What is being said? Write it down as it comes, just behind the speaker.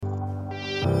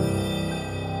We're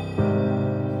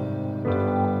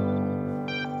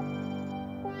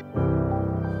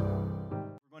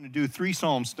going to do 3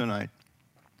 Psalms tonight,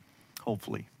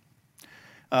 hopefully.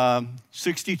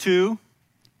 62,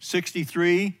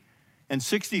 63, and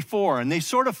 64. And they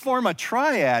sort of form a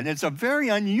triad. It's a very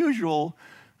unusual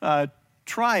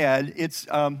triad.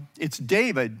 It's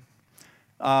David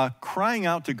crying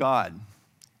out to God.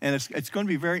 And it's going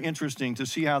to be very interesting to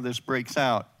see how this breaks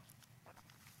out.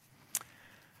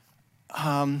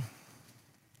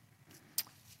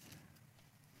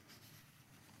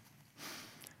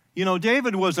 You know,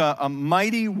 David was a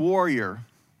mighty warrior,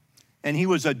 and he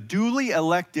was a duly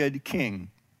elected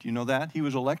king. Do you know that? He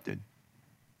was elected.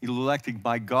 He was elected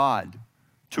by God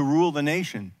to rule the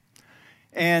nation.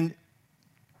 And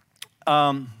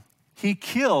he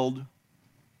killed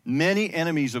many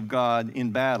enemies of God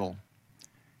in battle.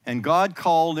 And God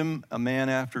called him a man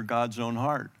after God's own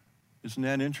heart. Isn't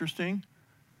that interesting?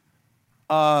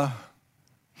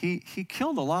 He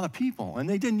killed a lot of people, and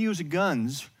they didn't use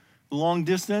guns long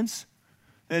distance.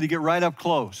 They had to get right up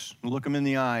close and look them in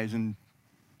the eyes and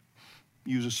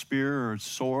use a spear or a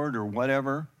sword or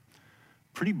whatever.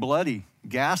 Pretty bloody,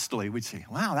 ghastly. We'd say,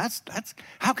 wow, that's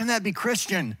how can that be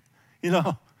Christian? You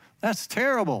know, that's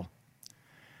terrible.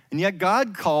 And yet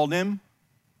God called him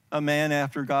a man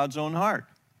after God's own heart.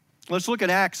 Let's look at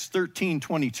Acts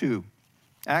 13:22.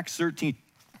 Acts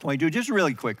 13:22, just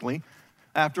really quickly.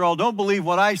 After all, don't believe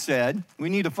what I said. We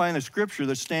need to find a scripture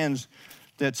that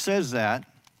says that.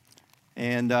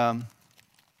 And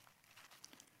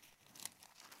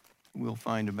we'll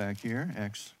find it back here,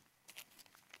 Acts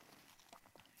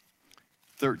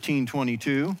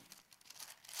 13:22.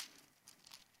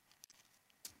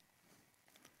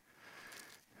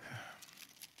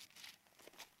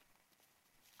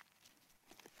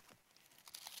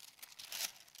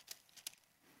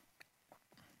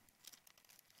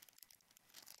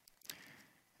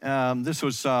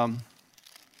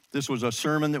 This was a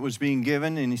sermon that was being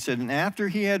given, and he said, and after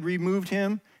he had removed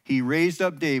him, he raised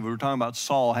up David. We're talking about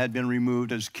Saul had been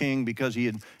removed as king because he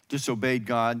had disobeyed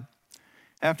God.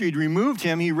 After he'd removed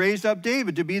him, he raised up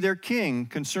David to be their king,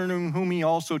 concerning whom he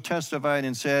also testified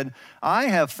and said, I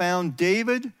have found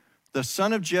David, the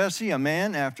son of Jesse, a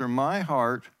man after my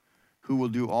heart, who will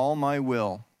do all my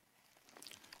will.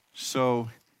 So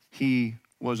he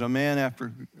was a man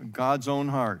after God's own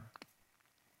heart.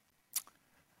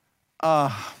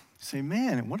 Say,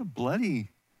 man, what a bloody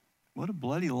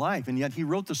life. And yet he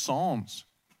wrote the Psalms.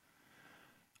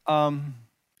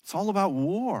 It's all about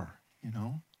war, you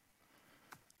know.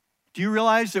 Do you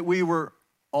realize that we were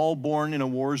all born in a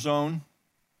war zone?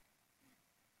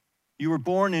 You were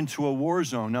born into a war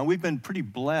zone. Now, we've been pretty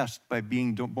blessed by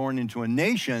being born into a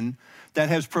nation that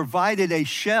has provided a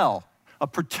shell, a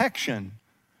protection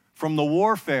from the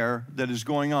warfare that is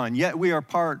going on. Yet we are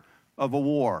part of a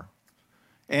war.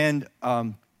 And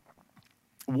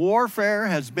warfare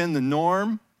has been the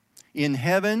norm in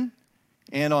heaven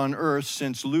and on earth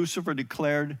since Lucifer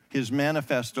declared his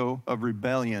manifesto of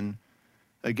rebellion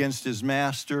against his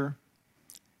master,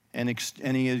 and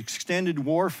he extended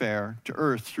warfare to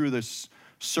earth through this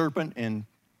serpent and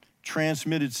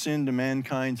transmitted sin to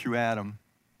mankind through Adam.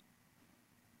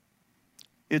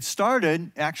 It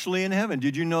started actually in heaven.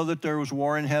 Did you know that there was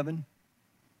war in heaven?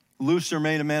 Lucifer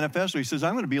made a manifesto. He says,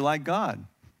 I'm going to be like God.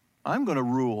 I'm going to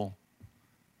rule.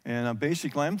 And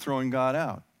basically, I'm throwing God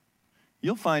out.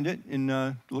 You'll find it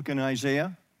in look in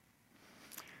Isaiah.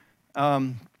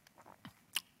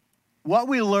 What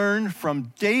we learn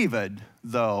from David,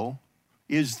 though,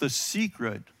 is the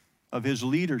secret of his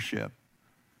leadership.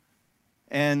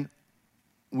 And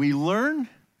we learn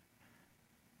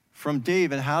from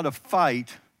David how to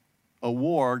fight a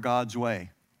war God's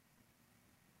way.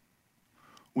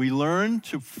 We learn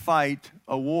to fight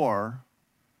a war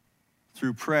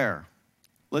through prayer.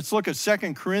 Let's look at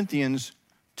 2 Corinthians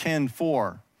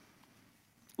 10:4.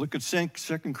 Look at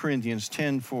 2 Corinthians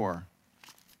 10:4.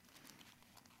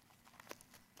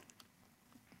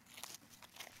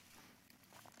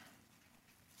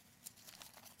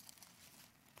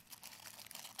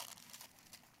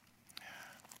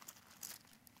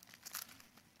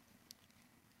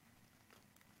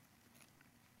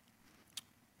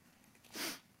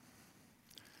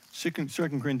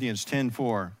 Second Corinthians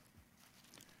 10:4.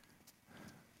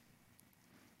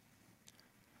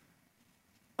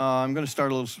 I'm going to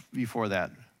start a little before that.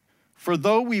 For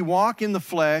though we walk in the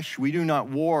flesh, we do not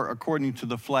war according to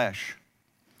the flesh.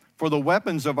 For the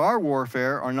weapons of our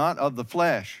warfare are not of the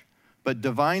flesh, but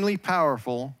divinely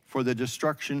powerful for the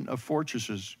destruction of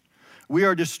fortresses. We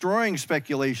are destroying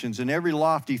speculations and every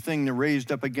lofty thing that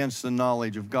raised up against the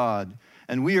knowledge of God,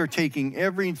 and we are taking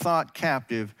every thought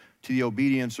captive to the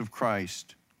obedience of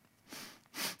Christ.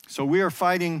 So we are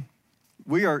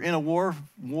in a war,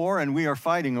 and we are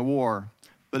fighting a war,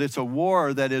 but it's a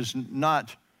war that is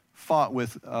not fought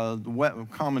with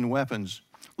common weapons.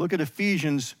 Look at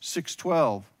Ephesians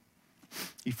 6:12.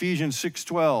 Ephesians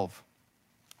 6:12.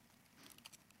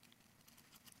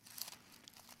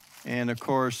 And of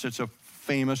course, it's a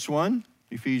famous one,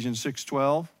 Ephesians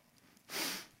 6:12.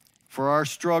 For our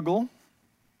struggle,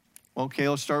 okay,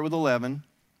 let's start with 11.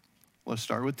 Let's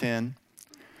start with 10.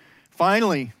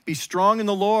 Finally, be strong in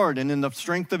the Lord and in the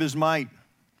strength of his might.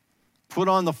 Put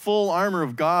on the full armor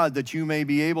of God that you may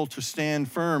be able to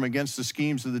stand firm against the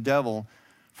schemes of the devil.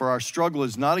 For our struggle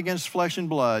is not against flesh and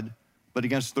blood, but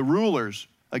against the rulers,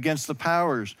 against the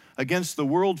powers, against the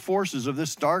world forces of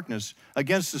this darkness,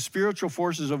 against the spiritual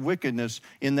forces of wickedness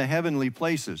in the heavenly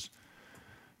places.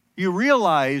 You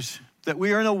realize that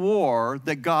we are in a war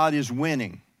that God is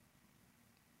winning.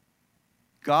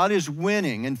 God is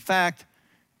winning. In fact,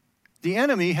 the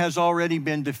enemy has already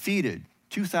been defeated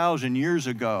 2,000 years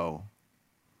ago.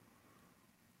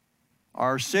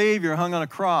 Our Savior hung on a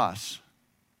cross,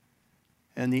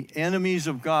 and the enemies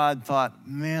of God thought,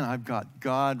 man, I've got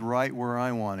God right where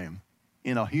I want him,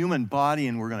 in a human body,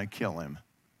 and we're going to kill him.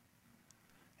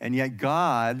 And yet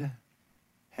God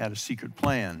had a secret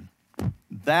plan.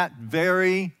 That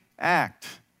very act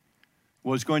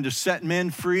was going to set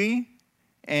men free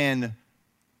and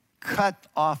cut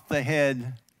off the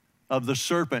head of the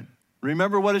serpent.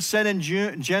 Remember what it said in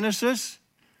Genesis?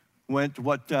 When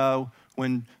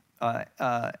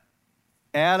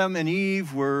Adam and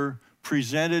Eve were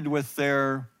presented with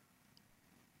their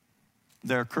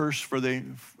curse for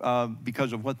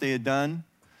because of what they had done,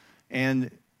 and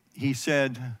he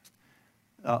said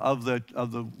of the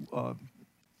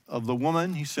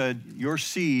woman, he said, your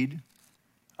seed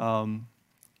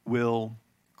will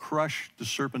crush the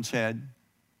serpent's head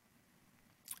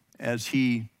as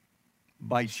he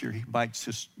bites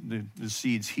the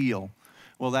seed's heel.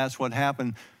 Well, that's what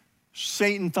happened.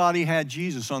 Satan thought he had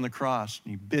Jesus on the cross,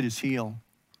 and he bit his heel.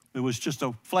 It was just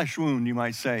a flesh wound, you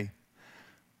might say.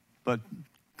 But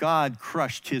God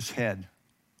crushed his head,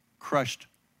 crushed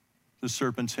the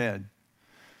serpent's head.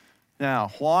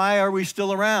 Now, why are we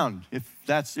still around? If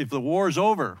the war is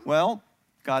over, well,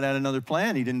 God had another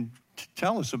plan he didn't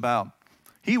tell us about.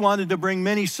 He wanted to bring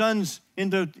many sons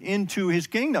into his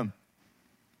kingdom.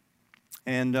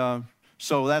 And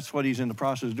so that's what he's in the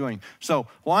process of doing. So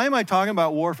why am I talking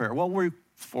about warfare? Well,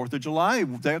 4th of July,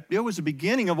 it was the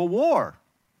beginning of a war.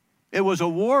 It was a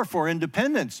war for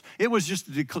independence. It was just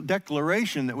a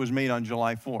declaration that was made on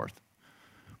July 4th.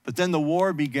 But then the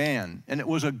war began, and it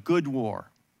was a good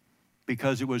war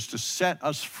because it was to set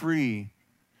us free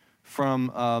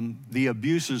from the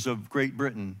abuses of Great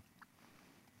Britain.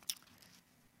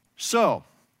 So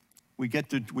we're going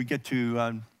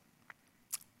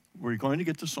to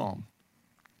get to Psalm.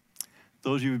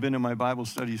 Those of you who've been in my Bible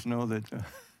studies know that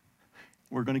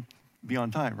we're going to be on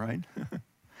time, right?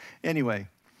 Anyway,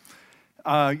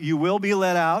 you will be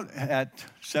let out at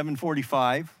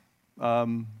 7:45,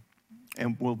 and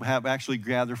we'll actually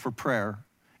gather for prayer,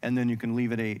 and then you can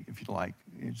leave at 8 if you'd like.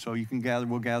 And so you can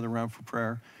we'll gather around for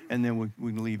prayer, and then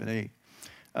we can leave at 8.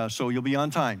 So you'll be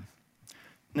on time.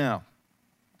 Now,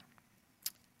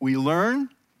 we learn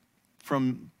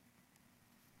from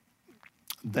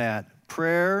that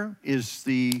prayer is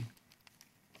the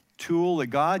tool that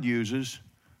God uses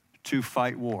to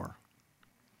fight war.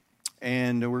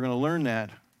 And we're going to learn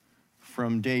that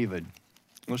from David.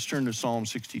 Let's turn to Psalm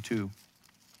 62.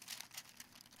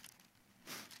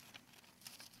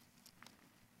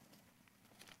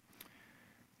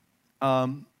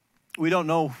 We don't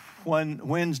know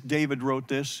when David wrote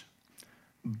this,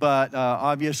 but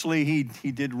obviously he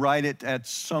did write it at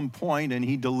some point, and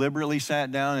he deliberately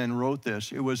sat down and wrote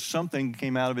this. It was something that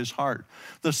came out of his heart.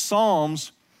 The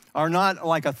Psalms are not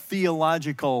like a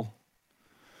theological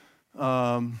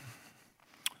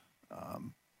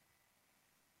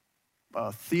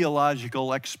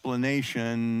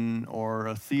explanation or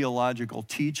a theological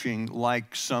teaching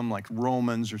like some like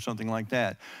Romans or something like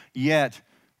that. Yet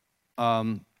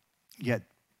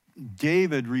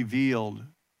David revealed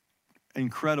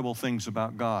incredible things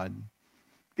about God,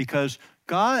 because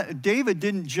David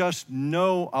didn't just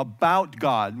know about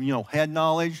God, head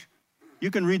knowledge. You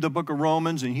can read the book of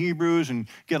Romans and Hebrews and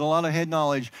get a lot of head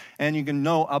knowledge, and you can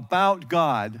know about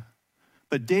God,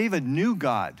 but David knew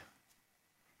God.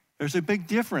 There's a big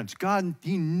difference.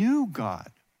 He knew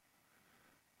God.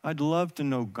 I'd love to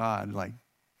know God like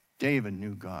David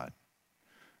knew God.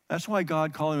 That's why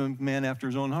God called him a man after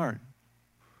his own heart.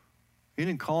 He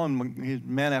didn't call him his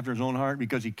man after his own heart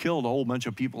because he killed a whole bunch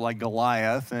of people like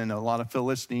Goliath and a lot of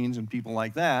Philistines and people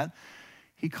like that.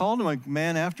 He called him a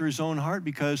man after his own heart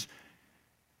because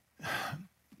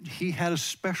he had a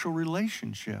special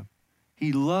relationship.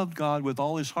 He loved God with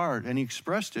all his heart, and he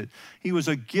expressed it. He was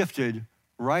a gifted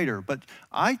writer. But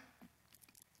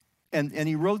and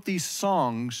he wrote these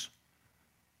songs,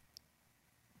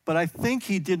 but I think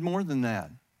he did more than that.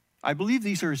 I believe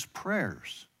these are his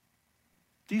prayers.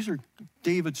 These are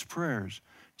David's prayers.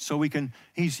 So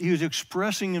he was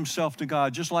expressing himself to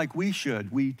God just like we should.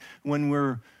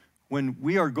 When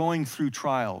we are going through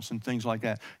trials and things like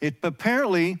that.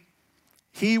 Apparently,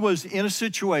 he was in a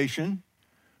situation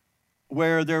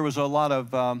where there was a lot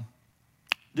of,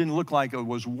 didn't look like it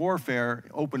was warfare,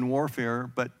 open warfare,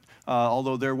 but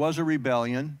although there was a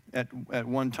rebellion at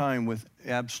one time with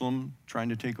Absalom trying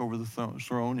to take over the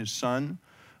throne, his son.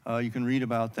 You can read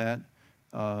about that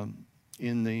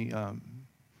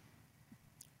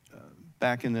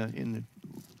back in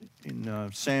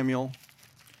Samuel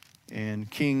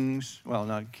and Kings. Well,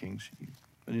 not Kings,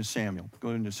 but in Samuel. Go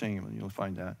into Samuel and you'll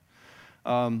find that.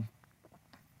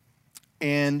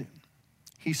 And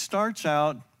he starts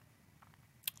out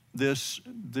this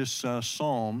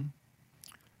psalm,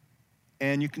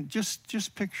 and you can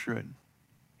just picture it.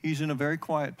 He's in a very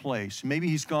quiet place. Maybe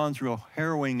he's gone through a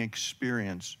harrowing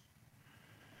experience.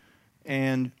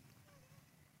 And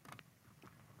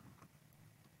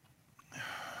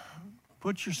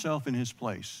put yourself in his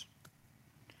place.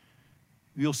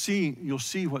 You'll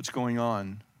see what's going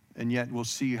on, and yet we'll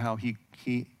see how he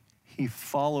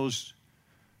follows,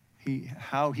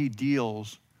 how he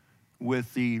deals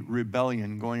with the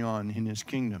rebellion going on in his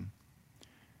kingdom.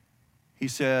 He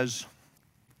says,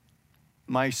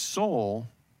 "My soul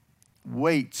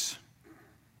waits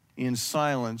in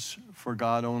silence for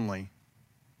God only."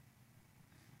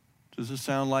 Does it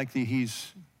sound like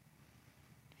he's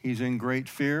in great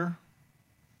fear?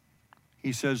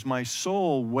 He says, "My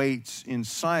soul waits in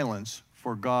silence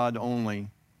for God only.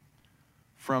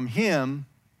 From him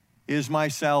is my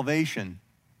salvation."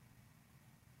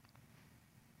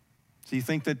 Do you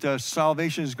think that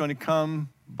salvation is going to come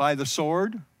by the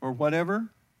sword or whatever?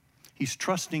 He's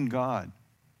trusting God.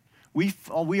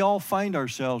 We all find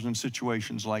ourselves in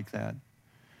situations like that,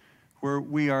 where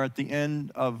we are at the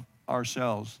end of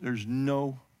ourselves. There's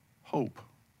no hope,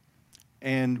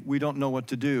 and we don't know what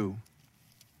to do.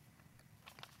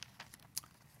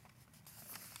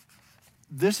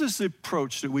 This is the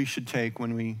approach that we should take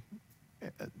when we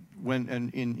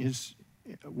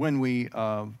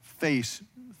face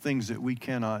things that we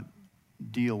cannot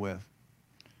deal with.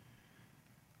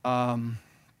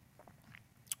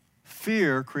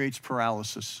 Fear creates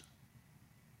paralysis.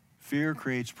 Fear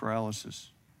creates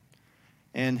paralysis.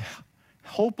 And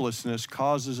hopelessness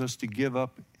causes us to give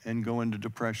up and go into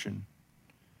depression.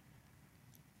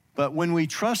 But when we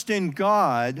trust in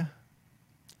God,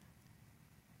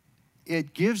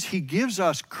 He gives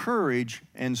us courage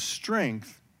and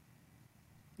strength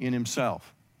in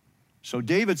himself. So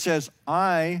David says,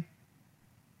 in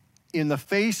the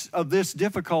face of this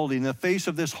difficulty, in the face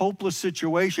of this hopeless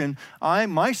situation,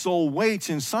 my soul waits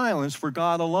in silence for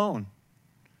God alone.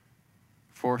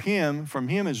 From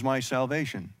him is my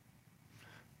salvation.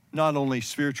 Not only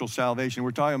spiritual salvation,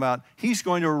 we're talking about he's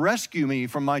going to rescue me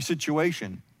from my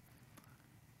situation.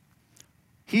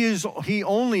 He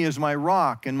only is my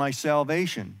rock and my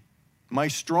salvation, my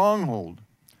stronghold.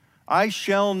 I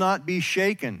shall not be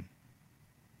shaken.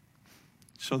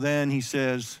 So then he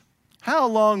says, how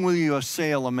long will you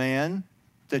assail a man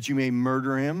that you may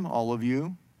murder him, all of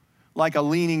you? Like a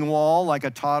leaning wall, like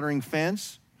a tottering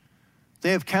fence?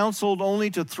 They have counseled only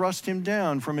to thrust him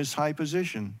down from his high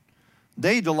position.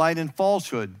 They delight in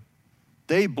falsehood.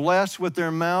 They bless with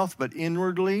their mouth, but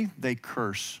inwardly they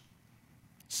curse.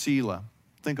 Selah.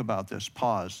 Think about this.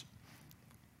 Pause.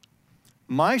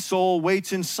 My soul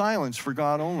waits in silence for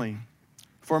God only,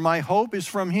 for my hope is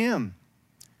from him.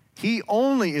 He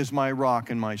only is my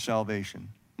rock and my salvation,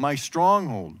 my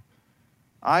stronghold.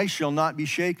 I shall not be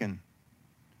shaken.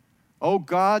 O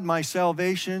God, my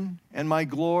salvation and my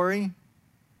glory,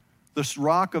 the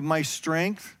rock of my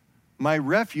strength, my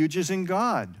refuge is in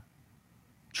God.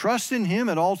 Trust in him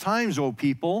at all times, O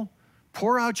people.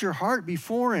 Pour out your heart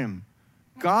before him.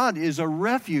 God is a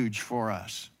refuge for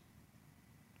us.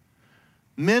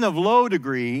 Men of low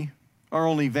degree are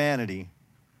only vanity,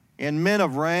 and men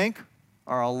of rank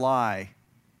are a lie.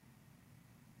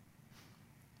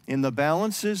 In the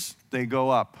balances, they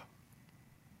go up.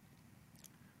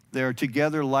 They are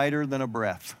together lighter than a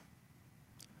breath.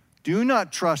 Do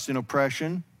not trust in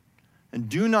oppression, and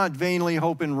do not vainly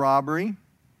hope in robbery.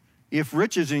 If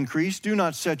riches increase, do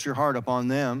not set your heart upon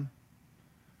them.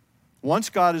 Once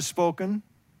God has spoken,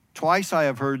 twice I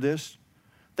have heard this,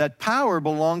 that power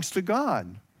belongs to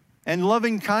God, and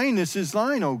loving kindness is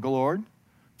thine, O Lord,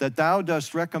 that thou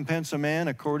dost recompense a man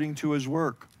according to his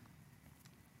work.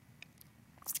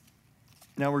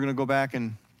 Now we're going to go back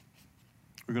and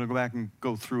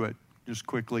go through it just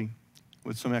quickly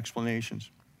with some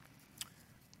explanations.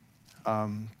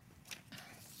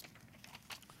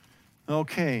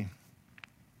 Okay.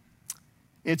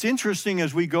 It's interesting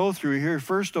as we go through here.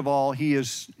 First of all,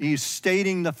 he's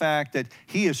stating the fact that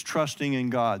he is trusting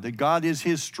in God, that God is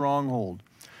his stronghold,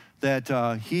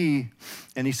 that he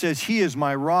says, he is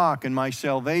my rock and my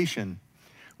salvation.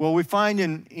 Well, we find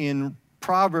in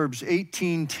Proverbs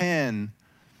 18:10,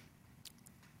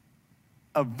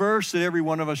 a verse that every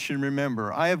one of us should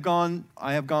remember. I have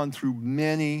gone through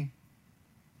many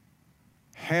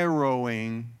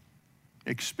harrowing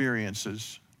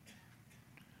experiences.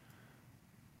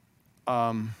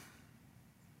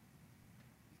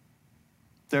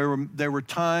 There were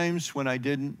times when I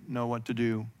didn't know what to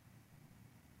do.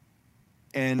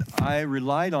 And I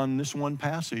relied on this one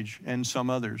passage and some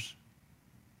others.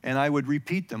 And I would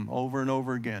repeat them over and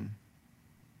over again.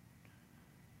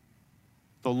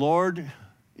 The Lord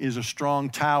is a strong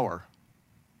tower.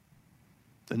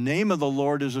 The name of the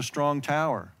Lord is a strong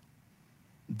tower.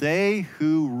 They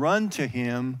who run to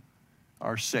him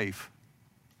are safe.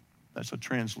 That's a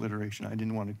transliteration. I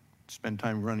didn't want to spend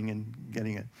time running and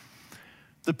getting it.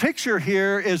 The picture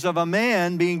here is of a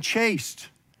man being chased.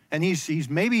 And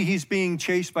maybe he's being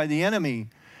chased by the enemy.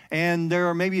 And there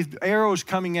are maybe arrows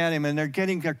coming at him, and they're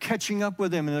catching up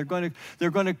with him, and they're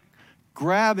going to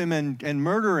grab him and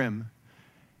murder him.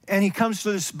 And he comes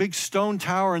to this big stone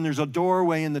tower, and there's a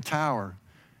doorway in the tower.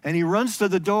 And he runs to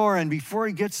the door, and before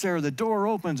he gets there, the door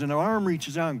opens, and an arm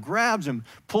reaches out and grabs him,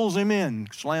 pulls him in,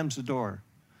 slams the door,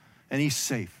 and he's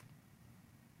safe.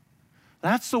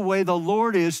 That's the way the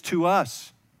Lord is to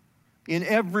us in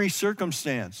every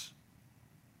circumstance.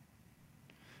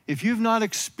 If you've not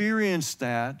experienced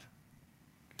that,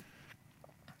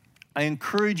 I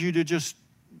encourage you to just,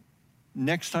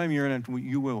 next time you're in it,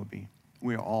 you will be.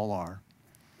 We all are.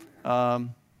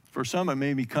 For some, it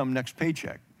may become next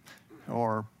paycheck,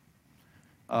 or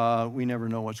we never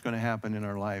know what's going to happen in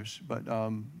our lives. But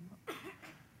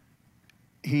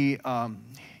he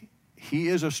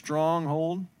is a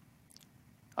stronghold.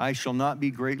 I shall not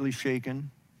be greatly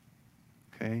shaken.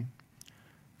 Okay.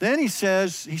 Then he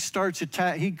says,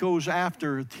 he goes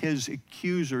after his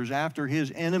accusers, after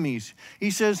his enemies. He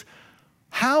says,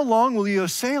 how long will you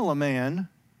assail a man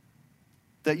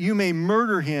that you may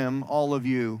murder him, all of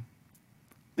you?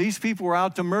 These people were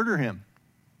out to murder him.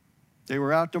 They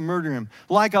were out to murder him.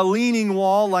 Like a leaning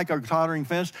wall, like a tottering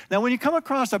fence. Now, when you come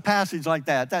across a passage like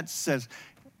that, that says,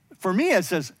 for me, it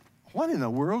says, what in the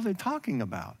world are they talking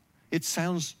about? It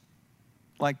sounds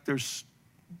like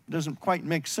doesn't quite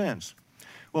make sense.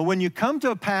 Well, when you come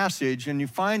to a passage and you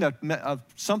find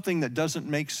something that doesn't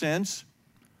make sense,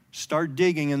 start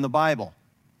digging in the Bible.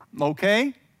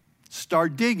 Okay?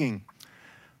 Start digging.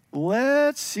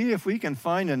 Let's see if we can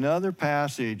find another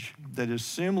passage that is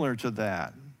similar to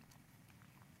that.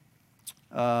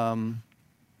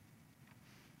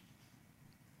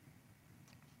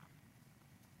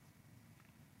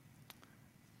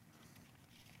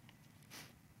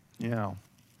 Yeah.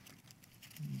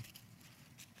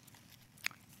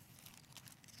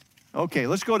 Okay,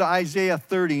 let's go to Isaiah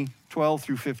 30, 12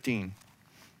 through 15.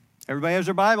 Everybody has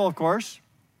their Bible, of course,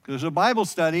 because it's a Bible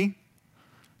study.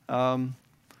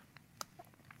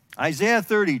 Isaiah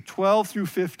 30, 12 through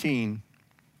 15.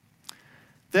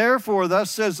 Therefore,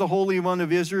 thus says the Holy One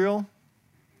of Israel,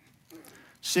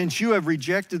 since you have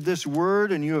rejected this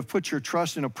word and you have put your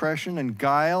trust in oppression and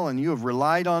guile and you have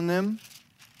relied on them,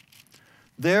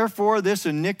 therefore this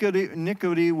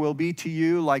iniquity will be to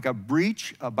you like a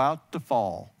breach about to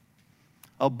fall,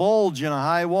 a bulge in a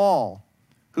high wall,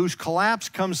 whose collapse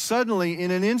comes suddenly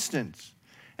in an instant,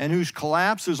 and whose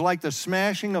collapse is like the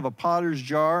smashing of a potter's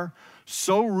jar,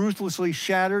 so ruthlessly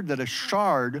shattered that a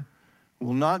shard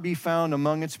will not be found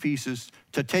among its pieces,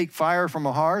 to take fire from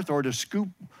a hearth or to scoop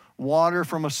water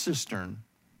from a cistern.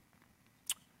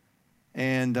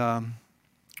 And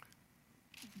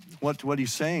what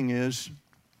he's saying is,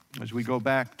 as we go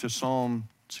back to Psalm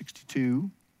 62,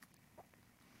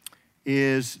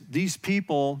 is these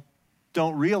people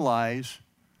don't realize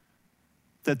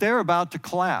that they're about to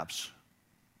collapse.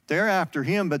 They're after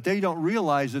him, but they don't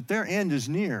realize that their end is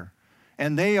near.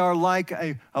 And they are like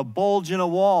a bulge in a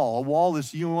wall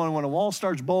that's, when a wall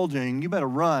starts bulging, you better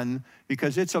run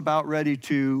because it's about ready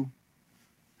to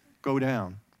go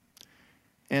down.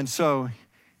 And so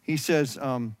he says,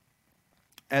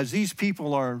 as these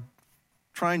people are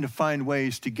trying to find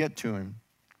ways to get to him,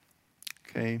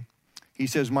 okay, he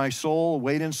says, my soul,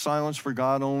 wait in silence for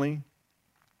God only.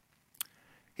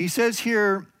 He says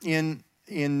here in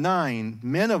 9,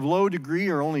 men of low degree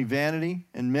are only vanity,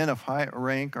 and men of high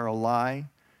rank are a lie.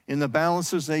 In the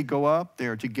balances they go up, they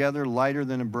are together lighter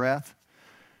than a breath.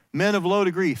 Men of low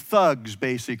degree, thugs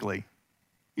basically.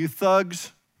 You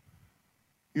thugs,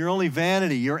 you're only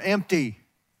vanity, you're empty.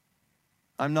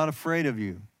 I'm not afraid of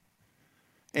you.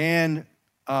 And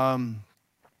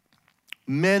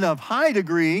men of high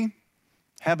degree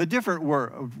have a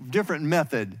different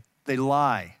method. They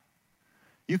lie.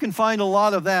 You can find a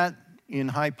lot of that in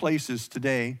high places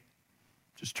today.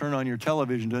 Just turn on your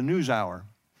television to the NewsHour,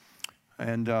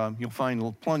 and you'll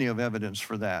find plenty of evidence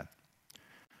for that.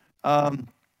 And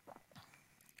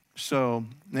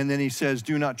then he says,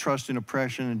 do not trust in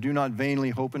oppression, and do not vainly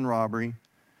hope in robbery.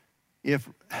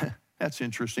 That's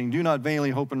interesting. Do not vainly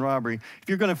hope in robbery. If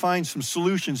you're going to find some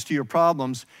solutions to your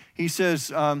problems, he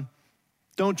says,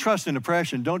 don't trust in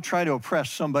oppression. Don't try to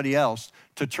oppress somebody else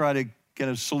to try to get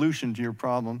a solution to your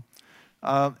problem.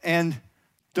 And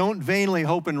don't vainly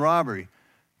hope in robbery.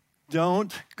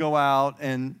 Don't go out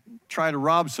and try to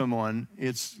rob someone.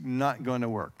 It's not going to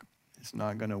work. It's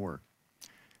not going to work.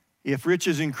 If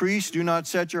riches increase, do not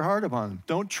set your heart upon them.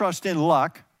 Don't trust in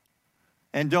luck.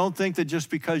 And don't think that just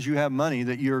because you have money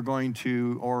that you're going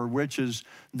to, or riches,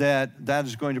 that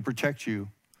is going to protect you.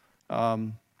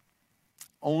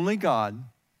 Only God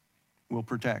will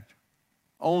protect.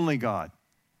 Only God.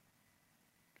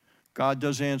 God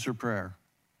does answer prayer.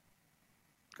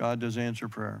 God does answer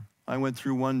prayer. I went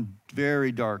through one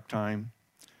very dark time,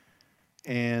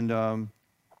 and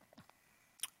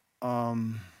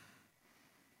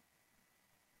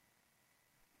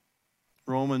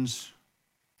Romans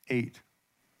 8.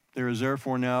 There is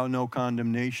therefore now no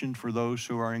condemnation for those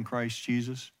who are in Christ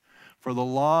Jesus. For the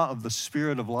law of the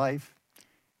Spirit of life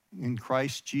in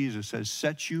Christ Jesus has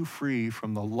set you free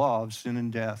from the law of sin and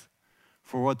death.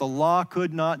 For what the law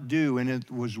could not do, and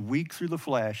it was weak through the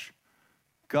flesh,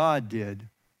 God did,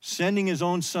 sending his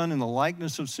own Son in the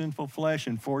likeness of sinful flesh,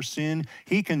 and for sin,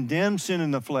 he condemned sin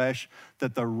in the flesh,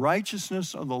 that the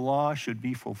righteousness of the law should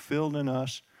be fulfilled in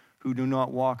us who do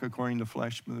not walk according to the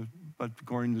flesh, but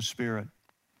according to the Spirit.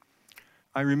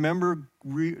 I remember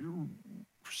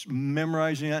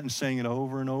memorizing that and saying it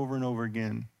over and over and over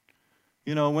again.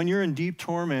 You know, when you're in deep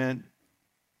torment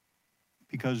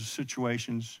because of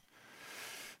situations,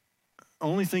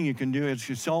 only thing you can do,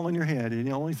 it's all in your head, and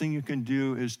the only thing you can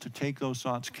do is to take those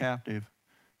thoughts captive,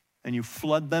 and you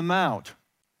flood them out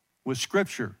with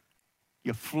Scripture.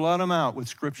 You flood them out with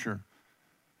Scripture.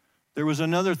 There was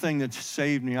another thing that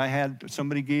saved me.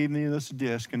 Somebody gave me this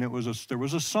disc, and there was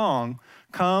a song,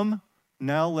 Come,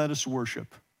 Now Let Us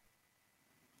Worship.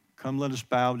 Come, let us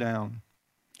bow down.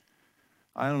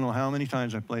 I don't know how many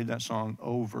times I played that song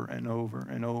over and over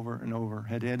and over and over.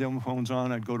 Had headphones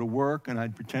on, I'd go to work, and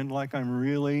I'd pretend like I'm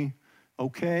really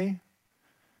okay.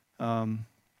 I'd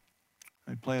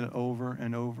play it over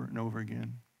and over and over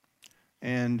again.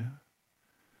 And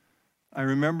I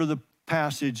remember the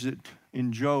passage that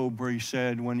in Job where he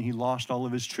said when he lost all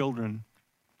of his children,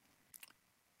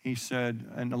 he said,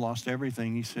 and lost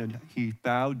everything, he said, he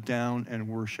bowed down and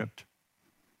worshiped.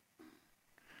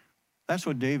 That's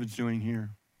what David's doing here.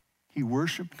 He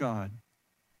worshiped God.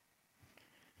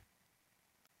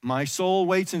 My soul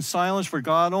waits in silence for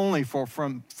God only, for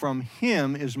from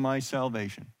him is my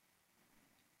salvation.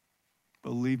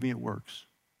 Believe me, it works.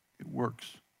 It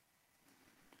works.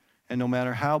 And no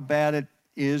matter how bad it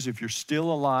is, if you're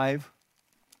still alive,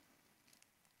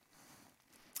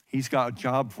 he's got a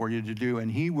job for you to do,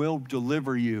 and he will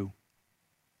deliver you.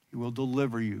 He will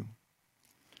deliver you.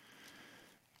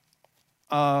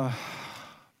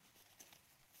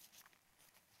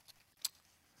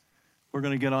 We're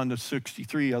going to get on to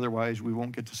 63, otherwise we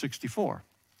won't get to 64.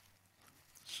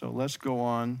 So let's go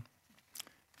on.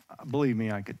 Believe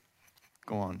me, I could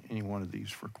go on any one of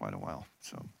these for quite a while.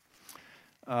 So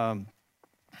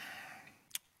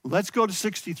let's go to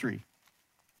 63.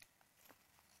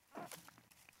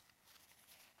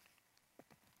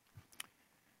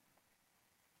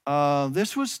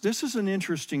 This is an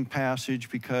interesting passage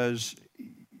because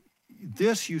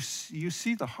this you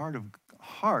see the heart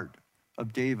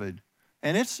of David,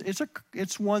 and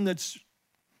it's one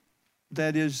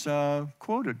that is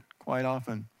quoted quite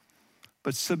often.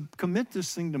 But commit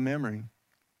this thing to memory.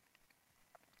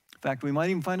 In fact, we might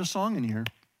even find a song in here.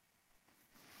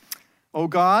 O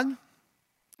God,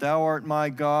 thou art my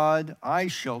God, I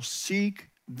shall seek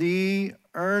thee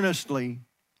earnestly.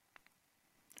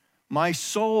 My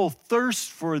soul thirsts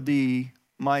for thee,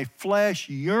 My flesh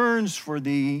yearns for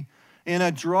thee in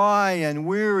a dry and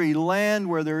weary land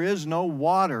where there is no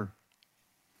water.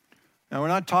 Now, we're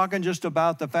not talking just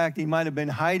about the fact he might have been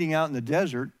hiding out in the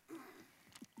desert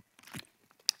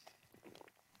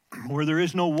where there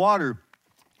is no water.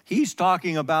 He's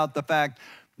talking about the fact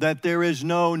that there is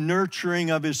no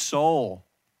nurturing of his soul.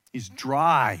 He's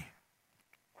dry.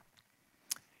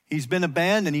 He's been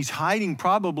abandoned. He's hiding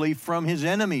probably from his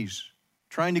enemies,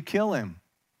 trying to kill him.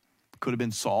 Could have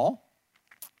been Saul.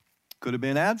 Could have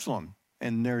been Absalom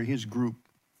and his group.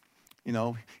 You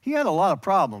know, he had a lot of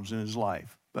problems in his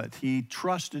life, but he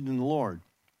trusted in the Lord.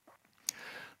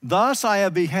 Thus I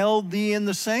have beheld thee in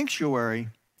the sanctuary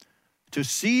to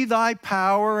see thy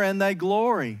power and thy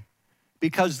glory,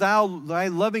 because thy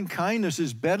loving kindness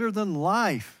is better than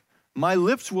life. My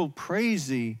lips will praise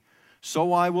thee,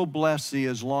 so I will bless thee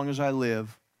as long as I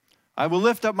live. I will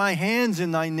lift up my hands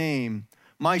in thy name.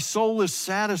 My soul is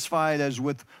satisfied as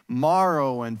with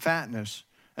marrow and fatness,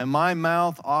 and my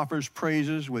mouth offers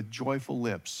praises with joyful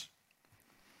lips.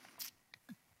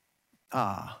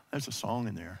 There's a song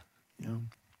in there, you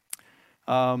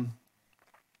know.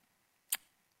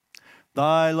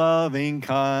 Thy loving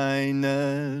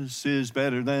kindness is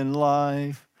better than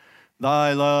life.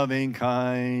 Thy loving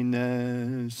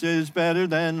kindness is better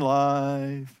than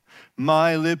life.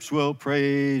 My lips will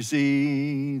praise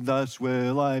thee, thus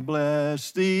will I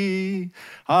bless thee.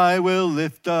 I will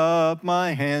lift up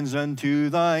my hands unto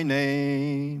thy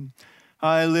name.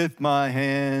 I lift my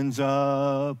hands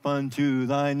up unto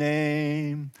thy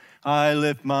name. I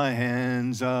lift my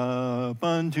hands up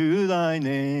unto thy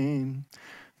name.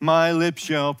 My lips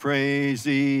shall praise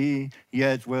thee,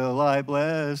 yet will I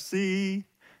bless thee.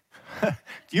 Do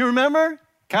you remember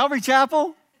Calvary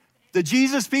Chapel? The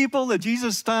Jesus people, the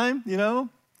Jesus time, you know?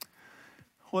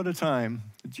 What a time.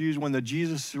 When the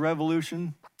Jesus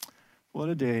revolution, what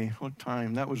a day, what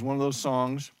time. That was one of those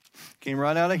songs. Came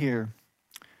right out of here.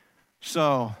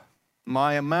 So,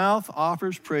 my mouth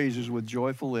offers praises with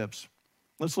joyful lips.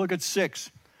 Let's look at 6.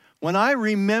 When I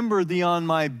remember thee on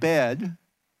my bed,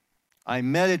 I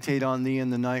meditate on thee in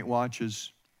the night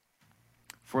watches.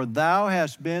 For thou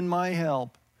hast been my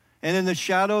help, and in the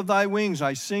shadow of thy wings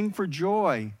I sing for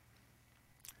joy.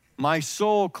 My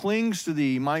soul clings to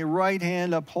thee, my right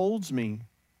hand upholds me.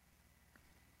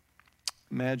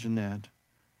 Imagine that.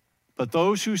 But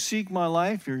those who seek my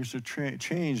life, here's a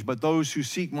change, but those who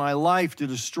seek my life to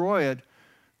destroy it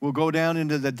will go down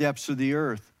into the depths of the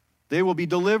earth. They will be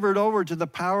delivered over to the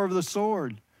power of the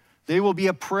sword. They will be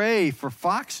a prey for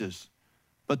foxes.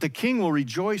 But the king will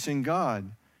rejoice in God.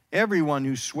 Everyone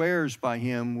who swears by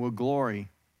him will glory.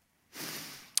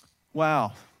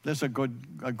 Wow, that's a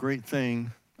great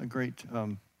thing, a great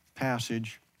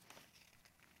passage.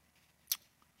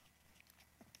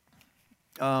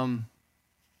 That's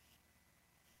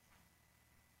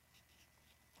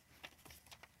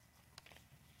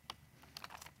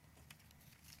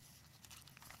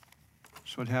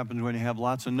what happens when you have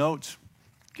lots of notes.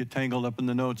 Get tangled up in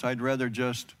the notes. I'd rather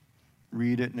just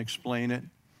read it and explain it,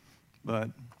 but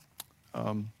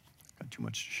got too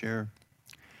much to share.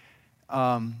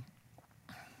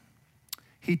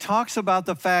 He talks about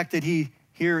the fact that he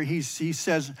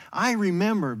says, I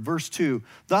remember, verse 2,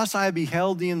 thus I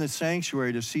beheld thee in the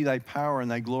sanctuary to see thy power and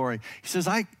thy glory. He says,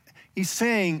 he's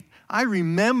saying, I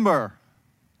remember.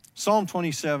 Psalm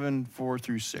 27, 4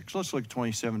 through 6. Let's look at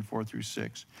 27, 4 through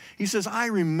 6. He says, I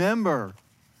remember.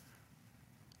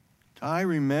 I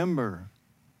remember.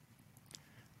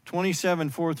 27,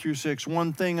 4 through 6.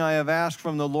 One thing I have asked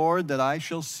from the Lord that I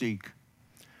shall seek,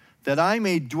 that I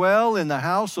may dwell in the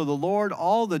house of the Lord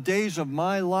all the days of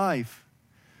my life,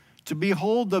 to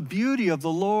behold the beauty of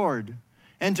the Lord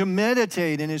and to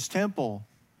meditate in his temple.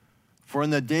 For in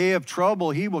the day of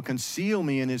trouble he will conceal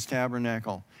me in his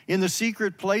tabernacle. In the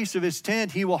secret place of his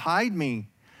tent he will hide me.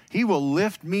 He will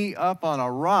lift me up on a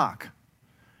rock.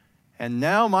 And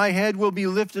now my head will be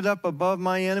lifted up above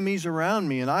my enemies around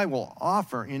me, and I will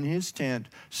offer in his tent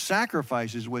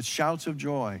sacrifices with shouts of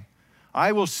joy.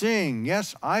 I will sing,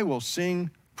 yes, I will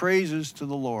sing praises to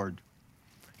the Lord.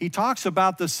 He talks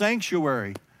about the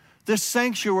sanctuary,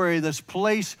 this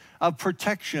place of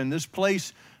protection, this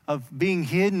place of being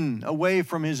hidden away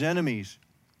from his enemies.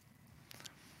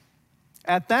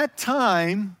 At that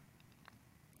time,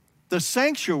 the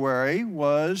sanctuary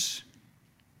was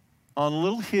on a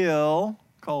little hill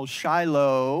called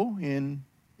Shiloh in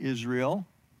Israel.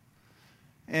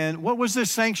 And what was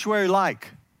this sanctuary like?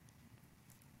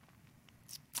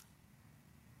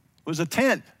 It was a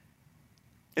tent.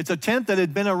 It's a tent that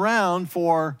had been around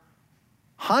for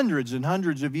hundreds and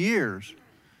hundreds of years.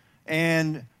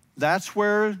 And that's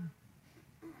where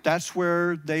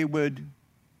they would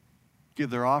give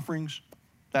their offerings.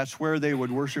 That's where they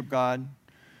would worship God.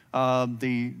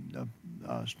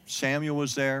 Samuel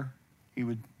was there. He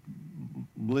would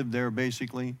live there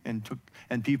basically, and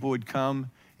people would come,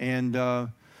 and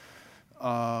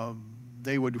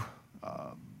they would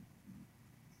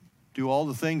do all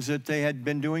the things that they had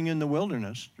been doing in the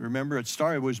wilderness. Remember,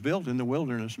 it was built in the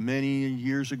wilderness many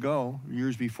years ago,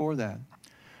 years before that.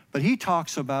 But he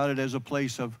talks about it as a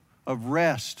place of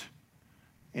rest.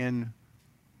 And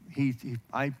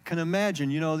I can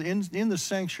imagine, in the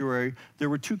sanctuary, there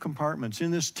were two compartments.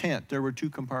 In this tent, there were two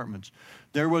compartments.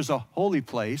 There was a holy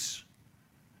place,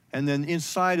 and then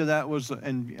inside of that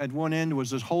and at one end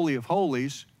was this Holy of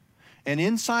Holies. And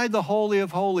inside the Holy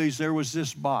of Holies, there was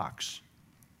this box.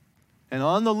 And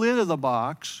on the lid of the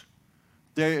box,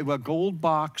 there was a gold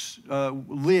box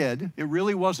lid. It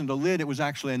really wasn't a lid. It was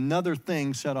actually another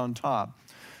thing set on top.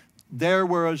 There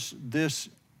was this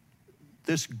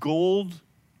gold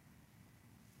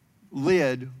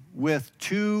lid with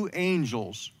two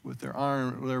angels with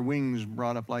their wings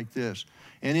brought up like this.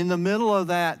 And in the middle of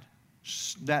that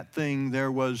thing,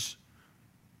 there was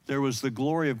the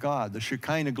glory of God, the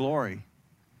Shekinah glory.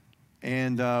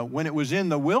 And when it was in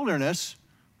the wilderness,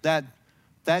 that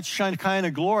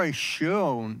Shekinah glory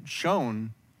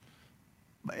shone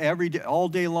every day, all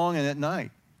day long and at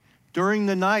night. During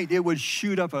the night, it would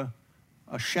shoot up a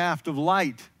shaft of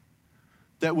light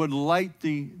that would light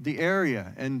the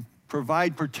area and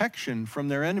provide protection from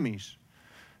their enemies.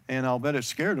 And I'll bet it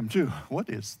scared them too. What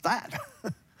is that?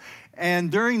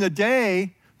 And during the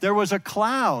day, there was a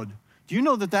cloud. Do you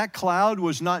know that cloud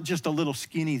was not just a little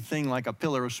skinny thing like a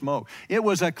pillar of smoke? It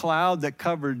was a cloud that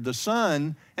covered the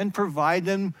sun and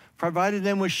provided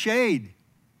them with shade.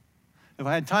 If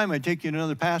I had time, I'd take you to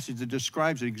another passage that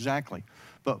describes it exactly.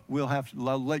 But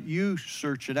I'll let you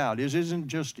search it out. It isn't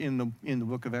just in the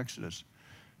book of Exodus.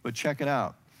 But check it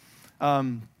out.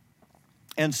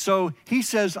 And so he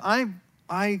says, I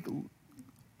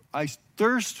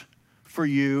thirst for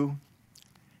you,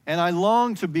 and I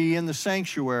long to be in the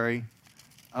sanctuary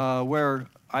where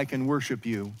I can worship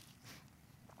you.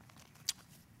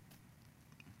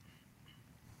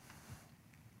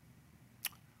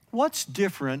 What's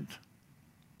different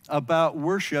about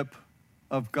worship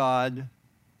of God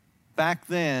back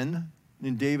then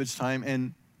in David's time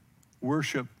and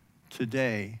worship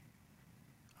today?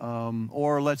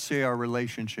 Or let's say our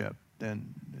relationship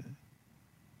then.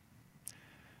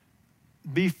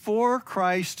 Before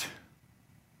Christ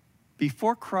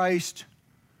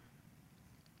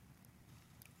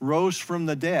rose from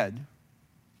the dead,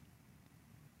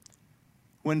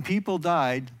 when people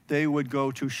died, they would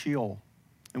go to Sheol.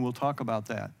 And we'll talk about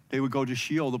that. They would go to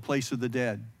Sheol, the place of the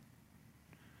dead.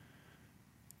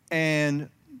 And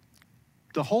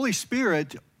the Holy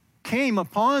Spirit came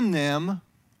upon them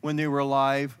when they were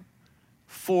alive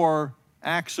for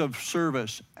acts of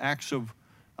service, acts of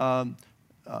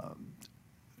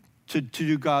to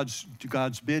do God's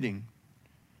bidding.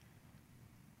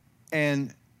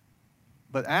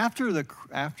 But after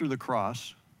the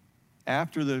cross,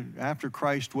 after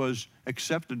Christ was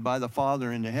accepted by the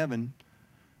Father into heaven,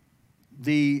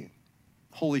 the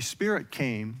Holy Spirit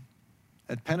came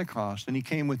at Pentecost, and he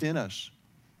came within us.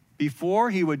 Before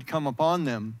he would come upon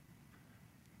them,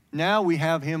 now we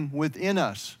have him within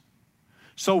us.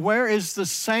 So where is the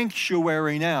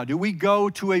sanctuary now? Do we go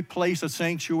to a place, a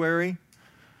sanctuary,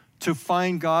 to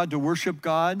find God, to worship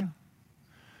God?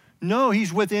 No,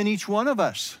 he's within each one of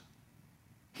us.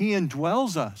 He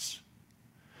indwells us.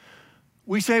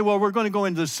 We say, well, we're going to go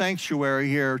into the sanctuary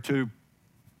here to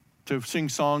sing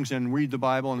songs and read the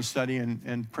Bible and study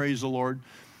and praise the Lord.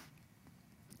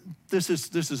 This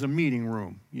is a meeting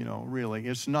room, really.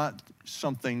 It's not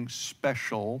something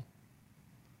special.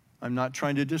 I'm not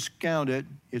trying to discount it.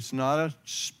 It's not a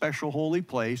special holy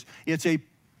place. It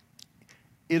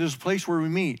is a place where we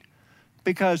meet,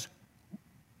 because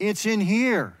it's in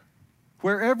here.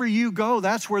 Wherever you go,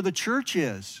 that's where the church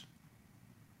is.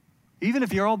 Even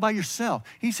if you're all by yourself.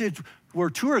 He said, where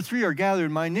two or three are gathered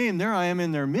in my name, there I am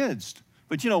in their midst.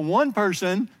 But one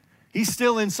person, he's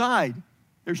still inside.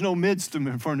 There's no midst for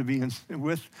him to be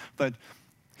with. But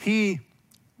in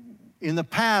the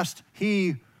past,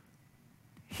 he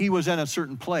was in a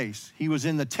certain place. He was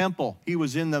in the temple. He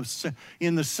was in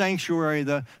the sanctuary,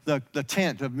 the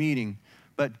tent of meeting.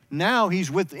 But now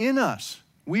he's within us.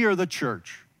 We are the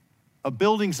church. A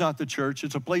building's not the church.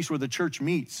 It's a place where the church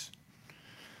meets.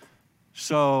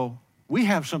 So we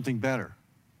have something better.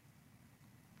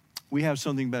 We have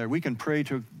something better. We can pray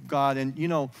to God. And,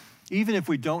 even if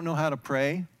we don't know how to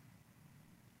pray,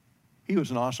 he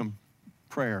was an awesome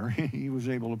prayer. He was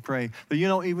able to pray. But,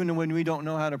 even when we don't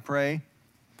know how to pray,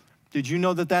 Did you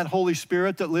know that that Holy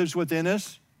Spirit that lives within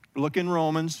us, look in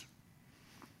Romans,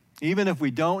 even if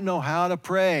we don't know how to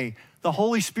pray, the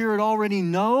Holy Spirit already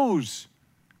knows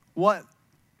what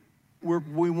we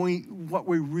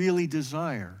really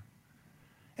desire.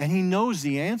 And he knows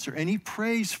the answer, and he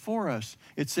prays for us.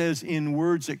 It says in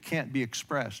words that can't be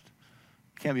expressed.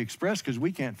 Can't be expressed because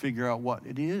we can't figure out what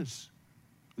it is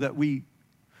that we...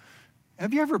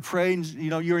 Have you ever prayed,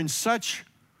 you're in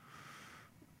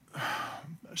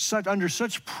under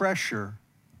such pressure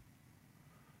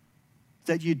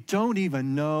that you don't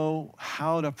even know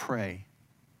how to pray.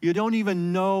 You don't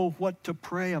even know what to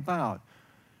pray about.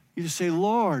 You just say,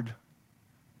 Lord,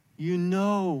 you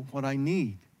know what I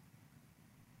need.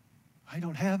 I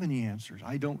don't have any answers.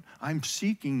 I'm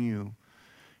seeking you.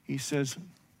 He says,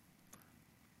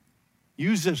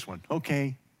 use this one.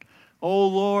 Okay. O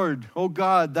Lord, O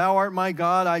God, thou art my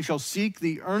God. I shall seek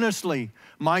thee earnestly.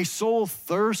 My soul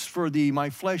thirsts for thee.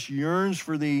 My flesh yearns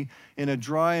for thee in a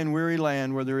dry and weary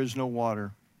land where there is no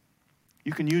water.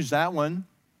 You can use that one.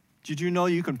 Did you know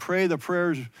you can pray the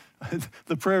prayers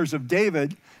of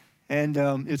David, and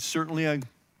it's certainly a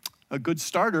good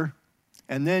starter.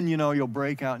 And then, you'll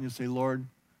break out and you'll say, Lord,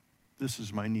 this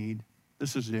is my need.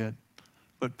 This is it.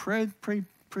 But pray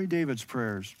David's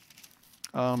prayers.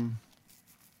 I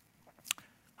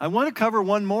want to cover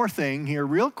one more thing here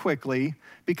real quickly,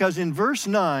 because in verse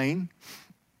 9,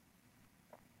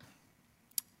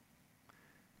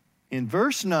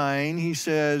 he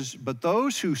says, but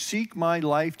those who seek my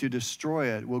life to destroy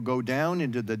it will go down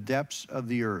into the depths of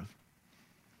the earth.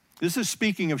 This is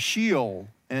speaking of Sheol,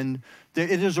 and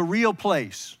it is a real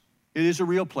place. It is a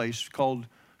real place called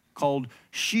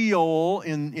Sheol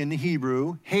in the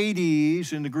Hebrew,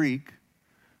 Hades in the Greek.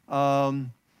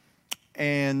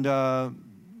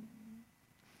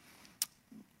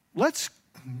 Let's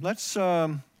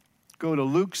go to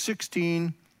Luke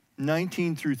 16,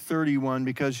 19 through 31,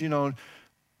 because,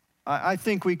 I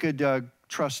think we could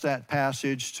trust that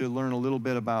passage to learn a little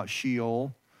bit about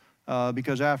Sheol,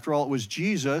 because after all, it was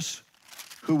Jesus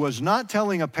who was not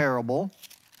telling a parable,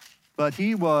 but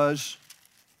he was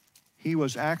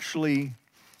actually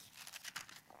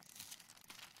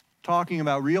talking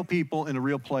about real people in a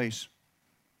real place.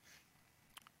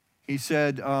 He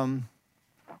said,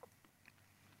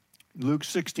 Luke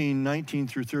 16, 19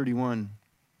 through 31.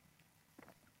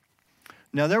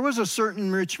 Now there was a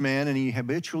certain rich man, and he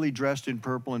habitually dressed in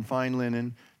purple and fine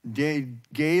linen,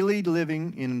 gaily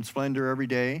living in splendor every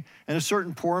day. And a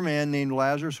certain poor man named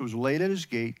Lazarus was laid at his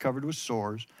gate, covered with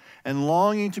sores, and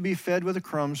longing to be fed with the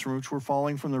crumbs from which were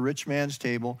falling from the rich man's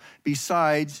table.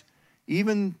 Besides,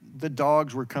 even the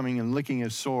dogs were coming and licking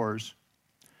his sores.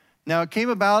 Now it came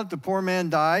about, the poor man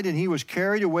died, and he was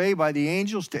carried away by the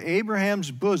angels to Abraham's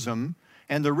bosom,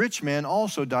 and the rich man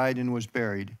also died and was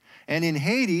buried. And in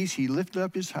Hades he lifted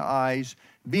up his eyes,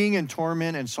 being in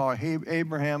torment, and saw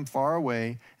Abraham far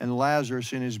away, and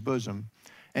Lazarus in his bosom.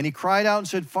 And he cried out and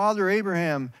said, Father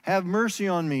Abraham, have mercy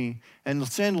on me, and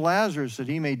send Lazarus that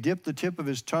he may dip the tip of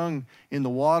his tongue in the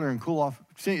water and cool off,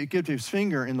 dip his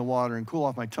finger in the water and cool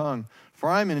off my tongue, for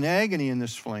I'm in agony in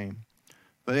this flame.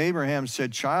 But Abraham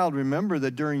said, Child, remember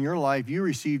that during your life you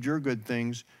received your good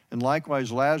things, and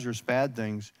likewise Lazarus bad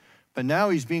things. But now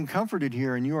he's being comforted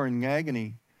here, and you are in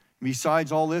agony.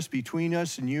 Besides all this, between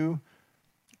us and you,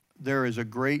 there is a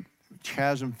great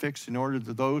chasm fixed, in order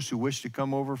that those who wish to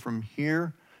come over from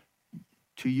here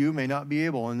to you may not be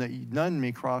able, and that none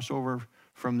may cross over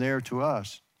from there to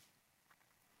us.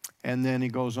 And then he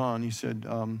goes on. He said,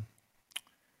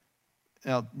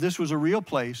 now this was a real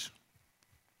place.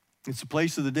 It's a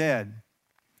place of the dead.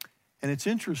 And it's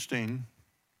interesting,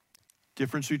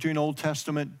 difference between Old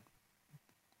Testament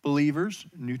believers,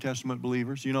 New Testament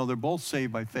believers. They're both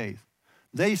saved by faith.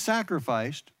 They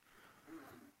sacrificed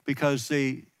because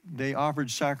they offered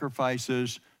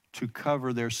sacrifices to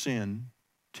cover their sin.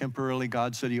 Temporarily,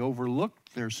 God said he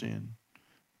overlooked their sin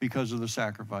because of the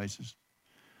sacrifices.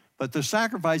 But the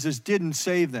sacrifices didn't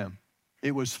save them.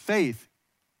 It was faith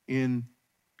in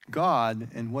God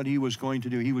and what he was going to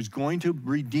do. He was going to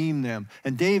redeem them.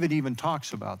 And David even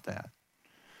talks about that.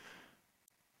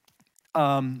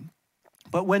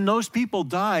 But when those people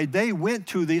died, they went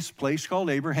to this place called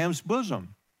Abraham's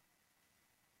bosom.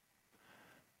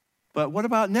 But what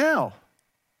about now?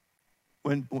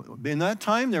 In that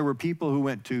time, there were people who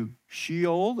went to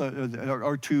Sheol,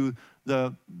 or to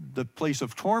the place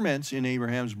of torments in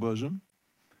Abraham's bosom.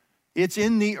 It's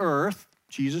in the earth.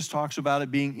 Jesus talks about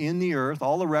it being in the earth.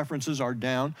 All the references are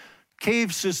down.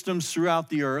 Cave systems throughout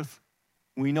the earth.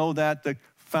 We know that the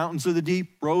fountains of the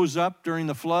deep rose up during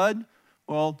the flood.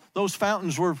 Well, those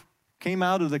fountains came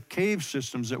out of the cave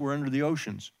systems that were under the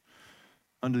oceans.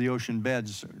 under the ocean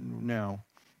beds now.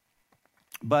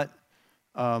 But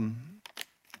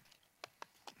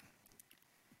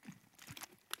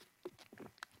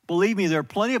believe me, there are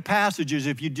plenty of passages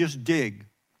if you just dig.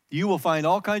 You will find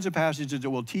all kinds of passages that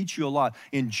will teach you a lot.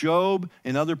 In Job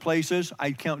and other places,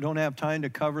 I don't have time to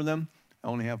cover them. I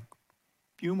only have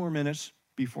a few more minutes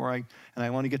before and I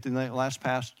want to get to the last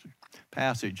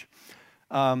passage.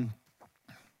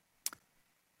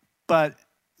 But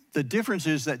the difference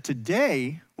is that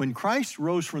today, when Christ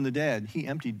rose from the dead, he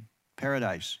emptied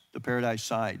paradise, the paradise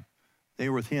side. They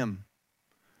were with him.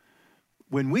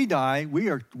 When we die,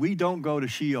 we don't go to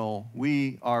Sheol.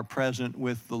 We are present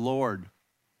with the Lord.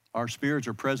 Our spirits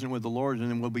are present with the Lord, and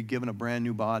then we'll be given a brand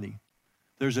new body.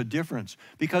 There's a difference.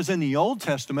 Because in the Old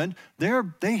Testament,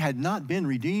 they had not been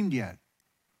redeemed yet.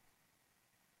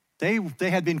 They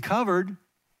had been covered.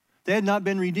 They had not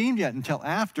been redeemed yet until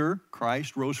after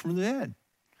Christ rose from the dead.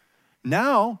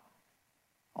 Now,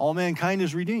 all mankind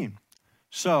is redeemed.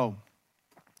 So,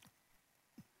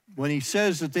 when he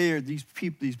says that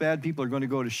these bad people are going to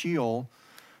go to Sheol,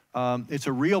 it's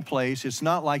a real place. It's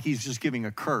not like he's just giving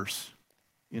a curse,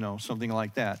 something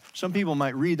like that. Some people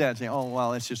might read that and say, oh,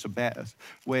 well, that's just a bad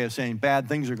way of saying bad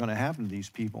things are going to happen to these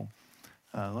people.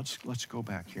 Let's go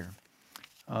back here.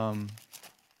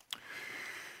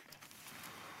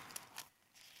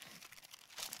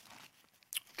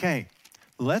 Okay,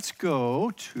 let's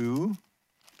go to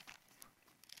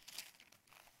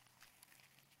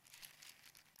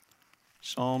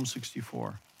Psalm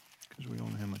 64, because we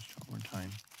don't have much more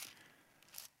time.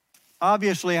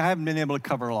 Obviously, I haven't been able to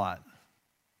cover a lot.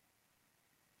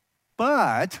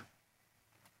 But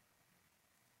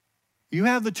you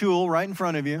have the tool right in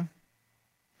front of you.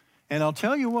 And I'll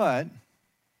tell you what,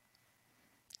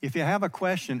 if you have a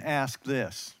question, ask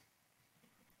this.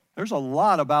 There's a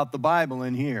lot about the Bible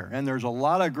in here, and there's a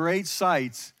lot of great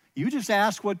sites. You just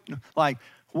ask what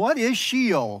is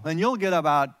Sheol? And you'll get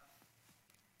about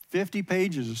 50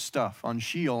 pages of stuff on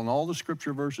Sheol and all the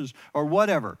scripture verses or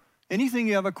whatever. Anything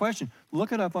you have a question,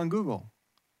 look it up on Google.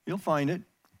 You'll find it.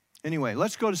 Anyway,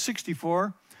 let's go to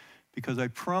 64 because I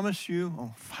promise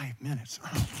you, 5 minutes.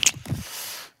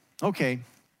 Okay.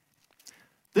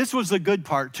 This was the good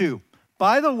part too.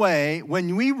 By the way,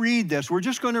 when we read this, we're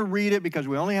just going to read it because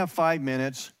we only have 5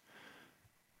 minutes.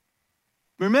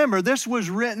 Remember, this was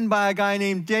written by a guy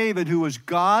named David who was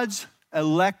God's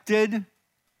elected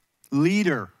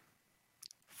leader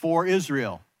for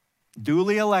Israel,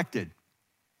 duly elected.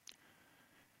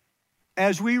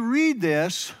 As we read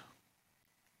this,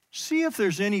 see if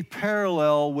there's any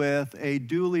parallel with a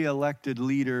duly elected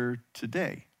leader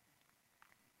today.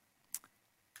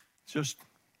 Just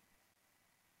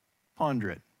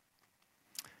ponder it.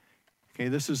 Okay,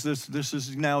 this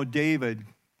is now David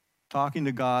talking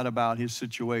to God about his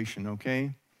situation,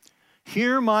 okay?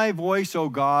 Hear my voice, O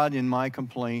God, in my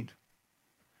complaint.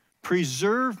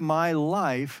 Preserve my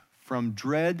life from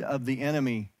dread of the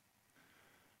enemy.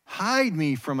 Hide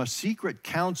me from a secret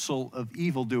counsel of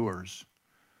evildoers.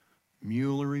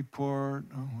 Mueller report,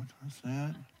 what's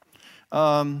that?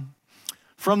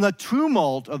 From the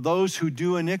tumult of those who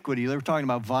do iniquity. They were talking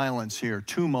about violence here,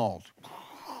 tumult.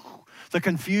 The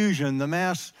confusion, the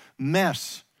mass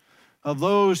mess of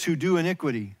those who do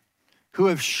iniquity, who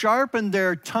have sharpened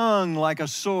their tongue like a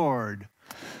sword.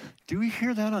 Do we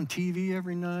hear that on TV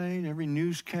every night, every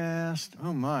newscast?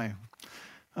 Oh my.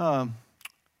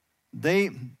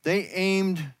 They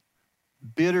aimed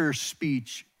bitter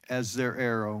speech as their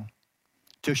arrow,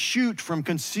 to shoot from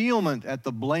concealment at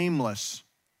the blameless.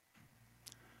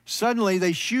 Suddenly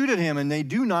they shoot at him and they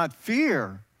do not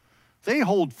fear. They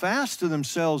hold fast to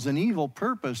themselves an evil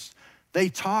purpose. They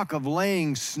talk of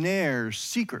laying snares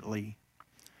secretly.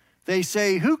 They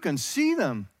say, who can see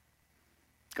them?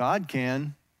 God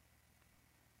can.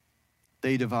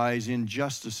 They devise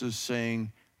injustices,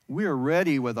 saying, we are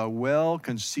ready with a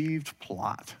well-conceived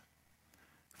plot.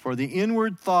 For the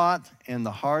inward thought and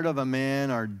the heart of a man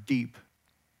are deep.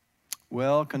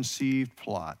 Well-conceived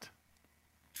plot.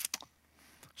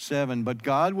 7, but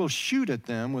God will shoot at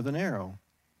them with an arrow.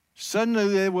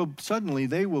 Suddenly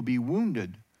they will be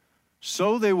wounded.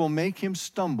 So they will make him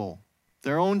stumble.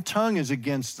 Their own tongue is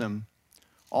against them.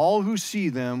 All who see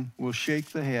them will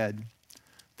shake the head.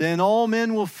 Then all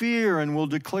men will fear and will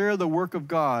declare the work of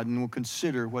God and will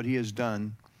consider what he has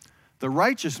done. The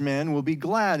righteous man will be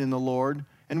glad in the Lord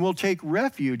and will take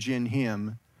refuge in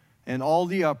him, and all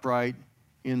the upright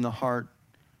in the heart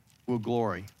will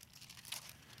glory.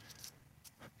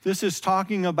 This is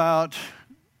talking about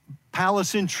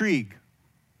palace intrigue.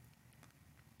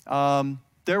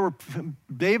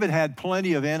 David had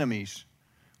plenty of enemies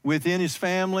within his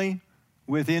family,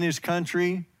 within his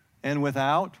country, and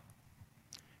without.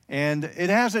 And it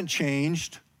hasn't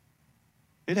changed.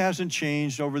 It hasn't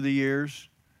changed over the years.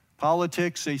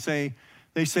 Politics, they say,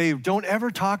 don't ever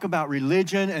talk about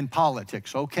religion and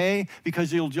politics, okay?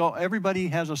 Because everybody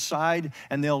has a side,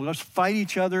 and they'll just fight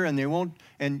each other, and they won't,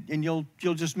 and you'll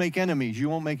just make enemies. You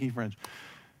won't make any friends.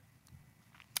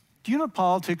 Do you know what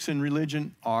politics and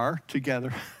religion are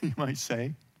together, you might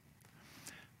say?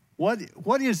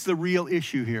 What is the real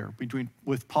issue here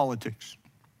with politics?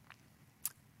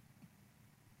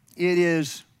 It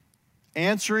is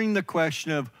answering the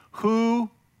question of who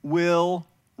will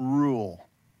rule.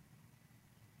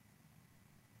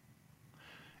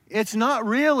 It's not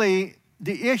really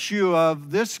the issue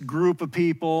of this group of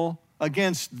people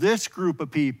against this group of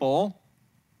people.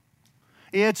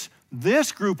 It's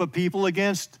this group of people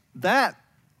against that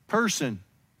person.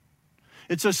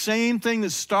 It's the same thing that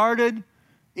started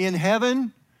in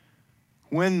heaven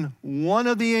when one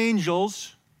of the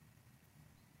angels,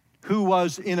 who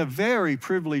was in a very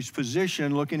privileged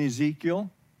position, look in Ezekiel,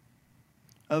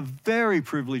 a very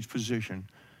privileged position.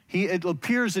 It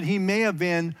appears that he may have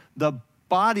been the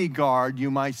bodyguard, you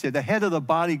might say, the head of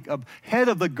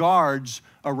the guards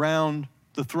around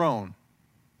the throne.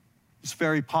 It's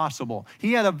very possible.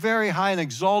 He had a very high and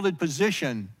exalted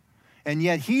position, and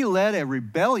yet he led a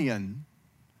rebellion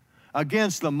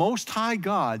against the Most High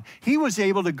God. He was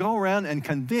able to go around and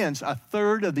convince a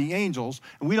third of the angels,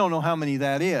 and we don't know how many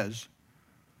that is,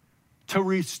 to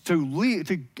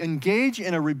engage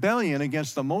in a rebellion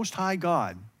against the Most High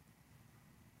God.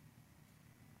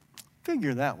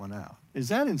 Figure that one out. Is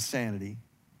that insanity?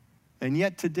 And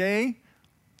yet today,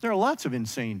 there are lots of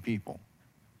insane people.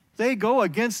 They go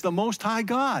against the Most High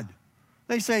God.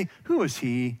 They say, who is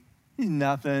he? He's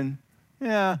nothing.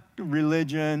 Yeah,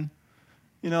 religion.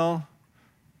 You know,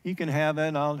 you can have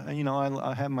it. I'll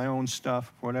have my own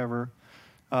stuff, whatever.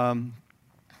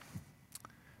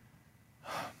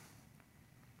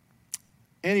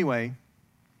 Anyway,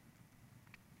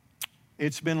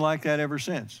 it's been like that ever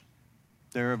since.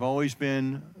 There have always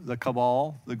been the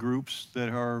cabal, the groups that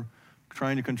are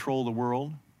trying to control the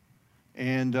world.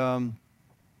 And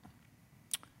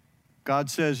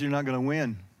God says you're not going to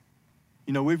win.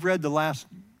 You know, we've read the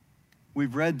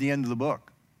end of the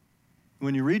book.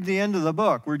 When you read the end of the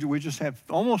book, we just have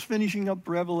almost finishing up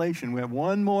Revelation. We have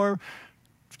one more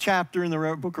chapter in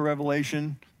the book of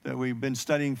Revelation that we've been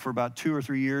studying for about 2 or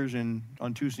 3 years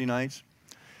on Tuesday nights.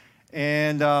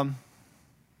 And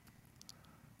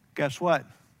guess what?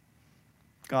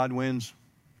 God wins.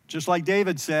 Just like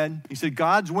David said. He said,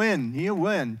 God's win. He'll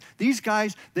win. These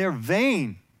guys, they're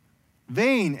vain.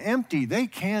 Vain, empty. They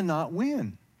cannot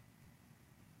win.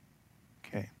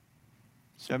 Okay.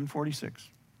 7:46.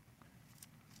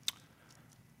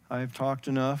 I've talked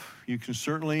enough. You can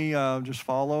certainly just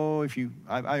follow.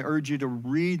 I urge you to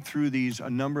read through these a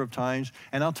number of times.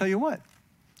 And I'll tell you what.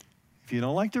 If you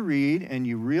don't like to read and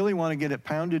you really want to get it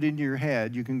pounded into your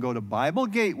head, you can go to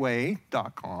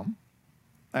BibleGateway.com.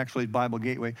 Actually, Bible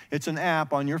Gateway. It's an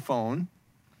app on your phone.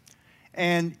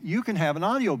 And you can have an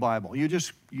audio Bible. You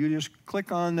just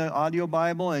click on the audio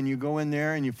Bible and you go in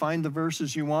there and you find the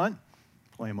verses you want.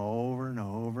 Play them over and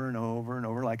over and over and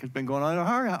over, like it's been going on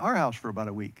at our house for about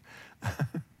a week.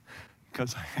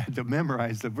 Because I had to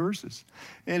memorize the verses.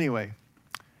 Anyway,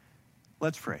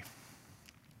 let's pray.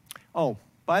 Oh,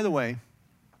 by the way,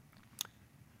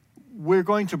 we're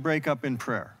going to break up in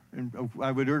prayer. And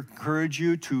I would encourage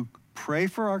you to pray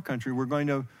for our country. We're going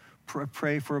to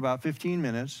pray for about 15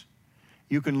 minutes.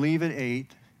 You can leave at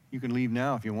 8. You can leave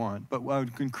now if you want. But I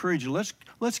would encourage you,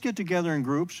 let's get together in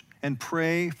groups and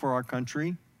pray for our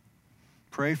country.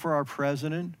 Pray for our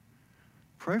president.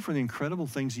 Pray for the incredible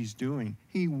things he's doing.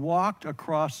 He walked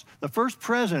across, the first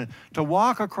president to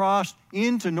walk across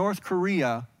into North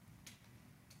Korea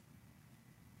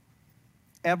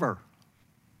ever.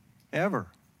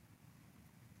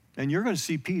 And you're going to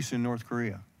see peace in North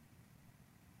Korea.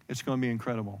 It's going to be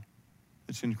incredible.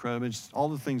 It's incredible. It's all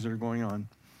the things that are going on.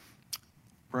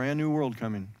 Brand new world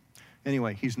coming.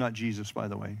 Anyway, he's not Jesus, by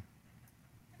the way.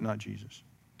 Not Jesus.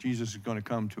 Jesus is going to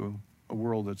come to a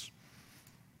world that's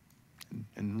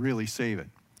and really save it.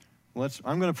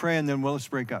 I'm going to pray and then let's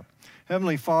break up.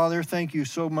 Heavenly Father, thank you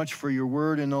so much for your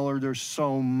word. And Lord, there's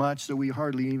so much that we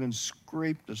hardly even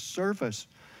scrape the surface.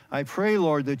 I pray,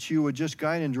 Lord, that you would just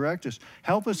guide and direct us.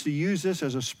 Help us to use this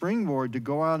as a springboard to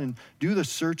go out and do the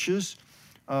searches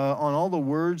on all the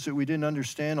words that we didn't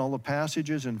understand, all the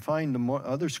passages, and find the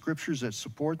other scriptures that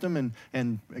support them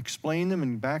and explain them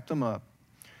and back them up.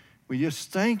 We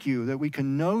just thank you that we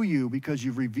can know you because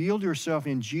you've revealed yourself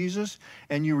in Jesus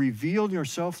and you revealed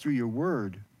yourself through your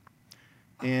word.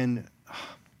 And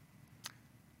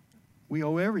We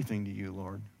owe everything to you,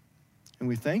 Lord. And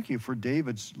we thank you for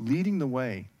David's leading the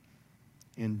way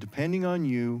in depending on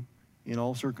you in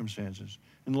all circumstances.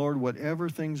 And Lord, whatever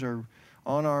things are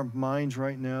on our minds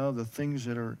right now, the things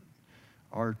that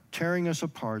are tearing us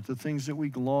apart, the things that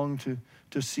we long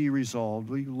to see resolved,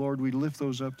 Lord, we lift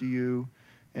those up to you.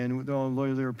 And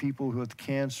Lord, there are people who have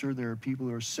cancer, there are people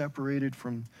who are separated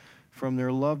from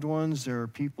their loved ones, there are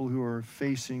people who are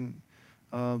facing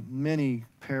many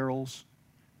perils.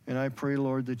 And I pray,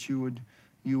 Lord, that you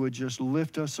would just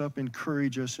lift us up,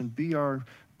 encourage us, and be our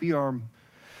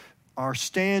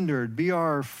standard, be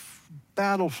our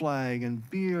battle flag, and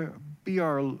be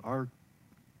our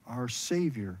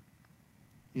Savior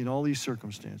in all these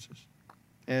circumstances,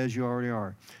 as you already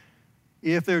are.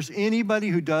 If there's anybody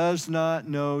who does not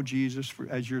know Jesus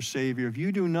as your Savior, if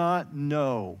you do not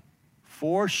know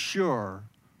for sure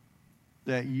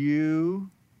that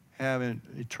you have an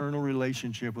eternal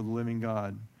relationship with the living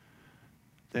God,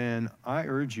 then I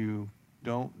urge you,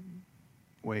 don't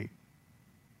wait.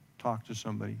 Talk to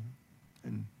somebody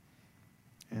and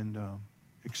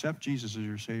accept Jesus as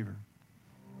your Savior.